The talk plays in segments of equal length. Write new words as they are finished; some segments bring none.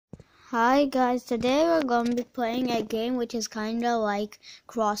Hi guys, today we're going to be playing a game which is kind of like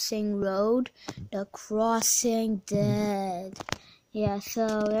Crossing Road, the Crossing Dead. Yeah,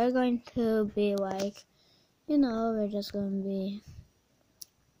 so we're going to be like, we're just going to be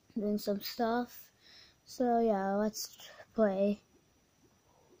doing some stuff. So yeah, let's play.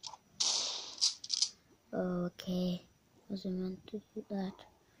 Okay, wasn't meant to do that.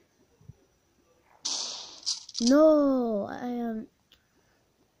 No, I am...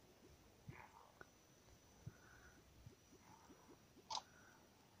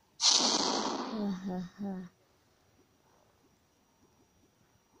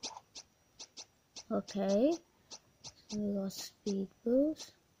 Okay, so we got speed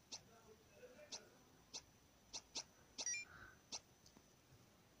boost.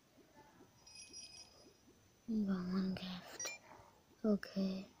 We got one gift.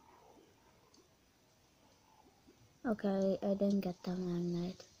 Okay. Okay, I didn't get the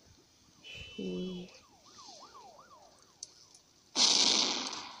magnet. Jeez.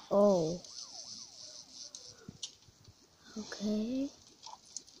 Oh. Okay.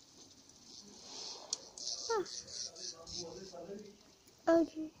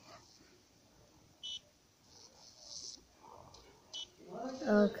 Okay.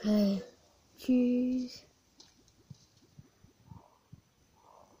 Okay. Jeez.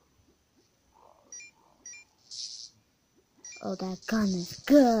 Oh, that gun is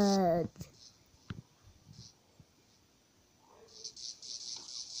good.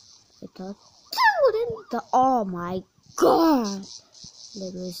 I thought, oh my god,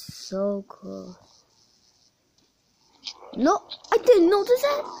 that was so cool. No, I didn't notice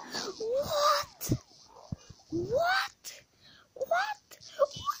it. What? What? What?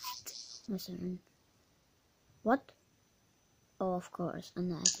 What? Listen. What? Oh, of course,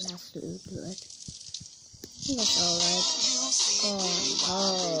 and that has to do it. That's alright.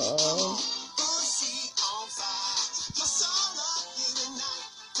 Oh no.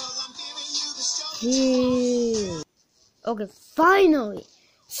 Jeez. Okay, finally!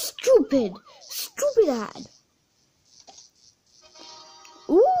 Stupid ad!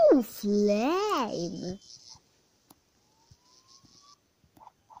 Ooh, flame!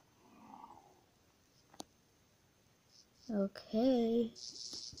 Okay.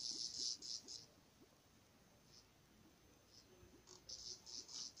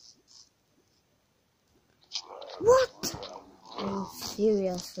 What? Are you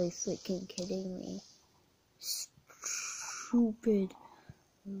seriously freaking kidding me? Stupid.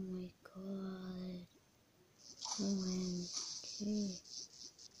 Oh my god. OMG.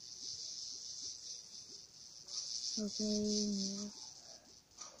 Okay.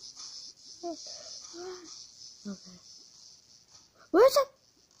 Okay. Where's it?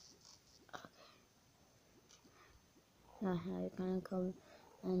 Okay. You're gonna come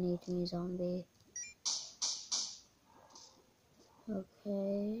and eat me, zombie.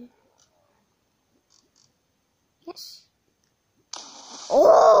 Okay. Yes.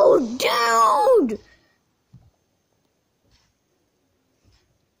 Oh, dude!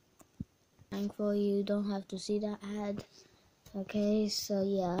 Thankfully, you don't have to see that ad. Okay, so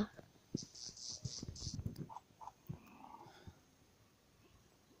yeah.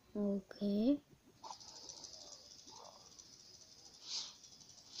 Okay.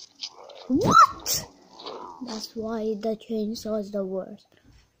 What? That's why the chainsaw is the worst.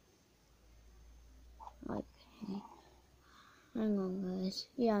 Okay. Hang on, guys.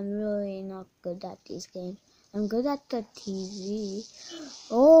 Yeah, I'm really not good at these games. I'm good at the TV.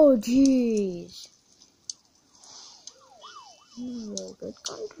 Oh, jeez. Really good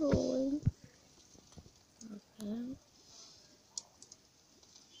controlling. Okay.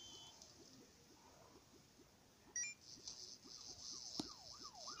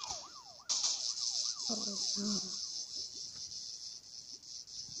 Oh, no.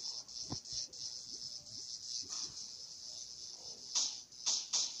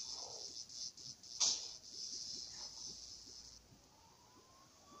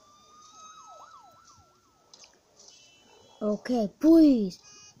 Okay, please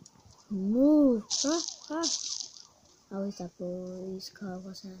move. I wish that police car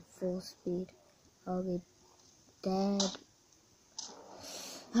was at full speed. I'll be dead.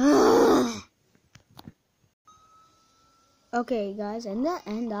 Okay, guys, in the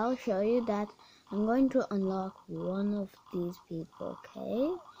end, I'll show you that I'm going to unlock one of these people.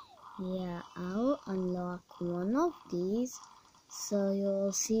 Okay? Yeah, I'll unlock one of these, so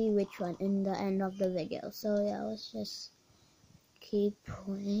you'll see which one in the end of the video. So yeah, let's just keep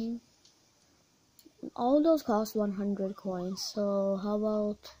playing. All those cost 100 coins, so how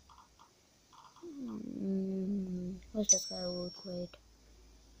about let's just get a loot crate.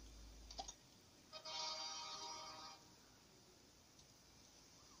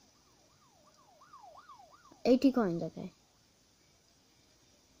 80 coins, okay.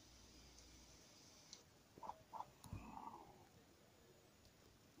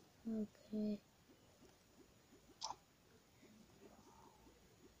 Okay.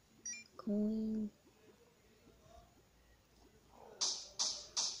 Coin.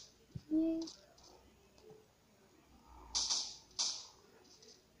 Yeah.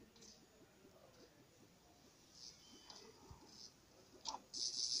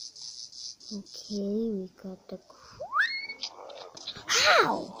 Okay, we got the.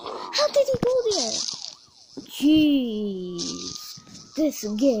 How? How did he go there? Jeez, this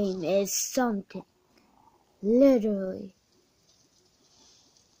game is something. Literally.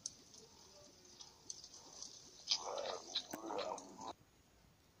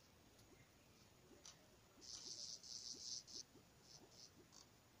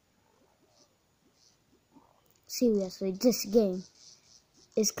 Seriously, this game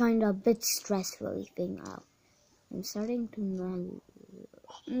is kind of a bit stressful thing out. I'm starting to know.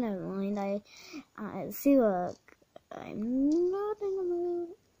 Never mind. I see. Look, I'm not in the mood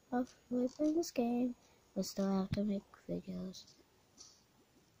of playing this game, but still have to make videos.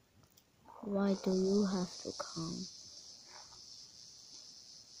 Why do you have to come?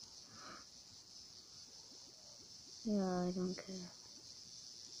 Yeah, I don't care.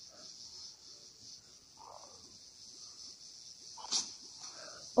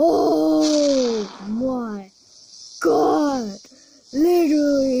 Oh my god!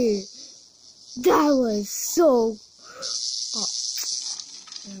 Literally! That was so... Oh,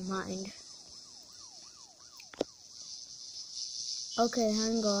 never mind. Okay,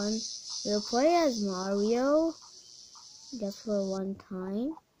 hang on. We'll play as Mario, just for one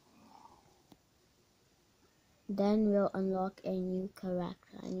time. Then we'll unlock a new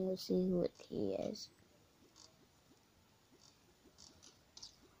character and you'll see who he is.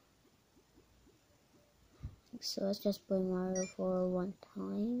 So let's just play Mario for one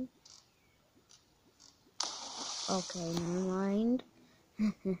time. Okay, never mind.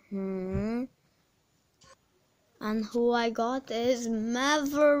 And who I got is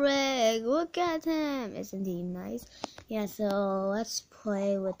Maverick. Look at him. Isn't he nice? Yeah, so let's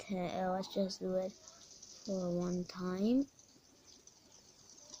play with him. Let's just do it for one time.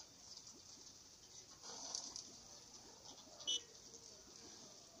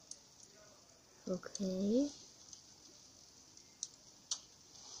 Okay.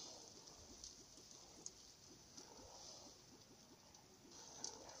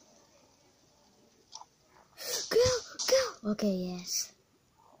 Go! Okay, yes.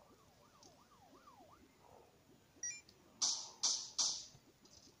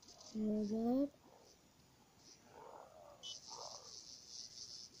 Very good.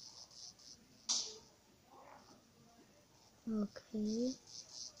 Okay.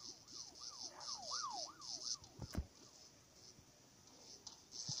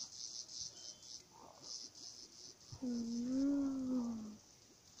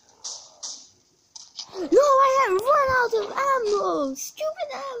 No, I have run out of ammo! Stupid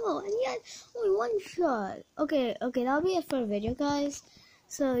ammo! And yet, only one shot. Okay, that'll be it for the video, guys.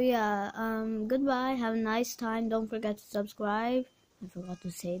 So, yeah, goodbye. Have a nice time. Don't forget to subscribe. I forgot to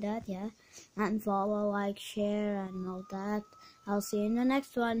say that, yeah. And follow, like, share, and all that. I'll see you in the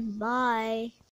next one. Bye!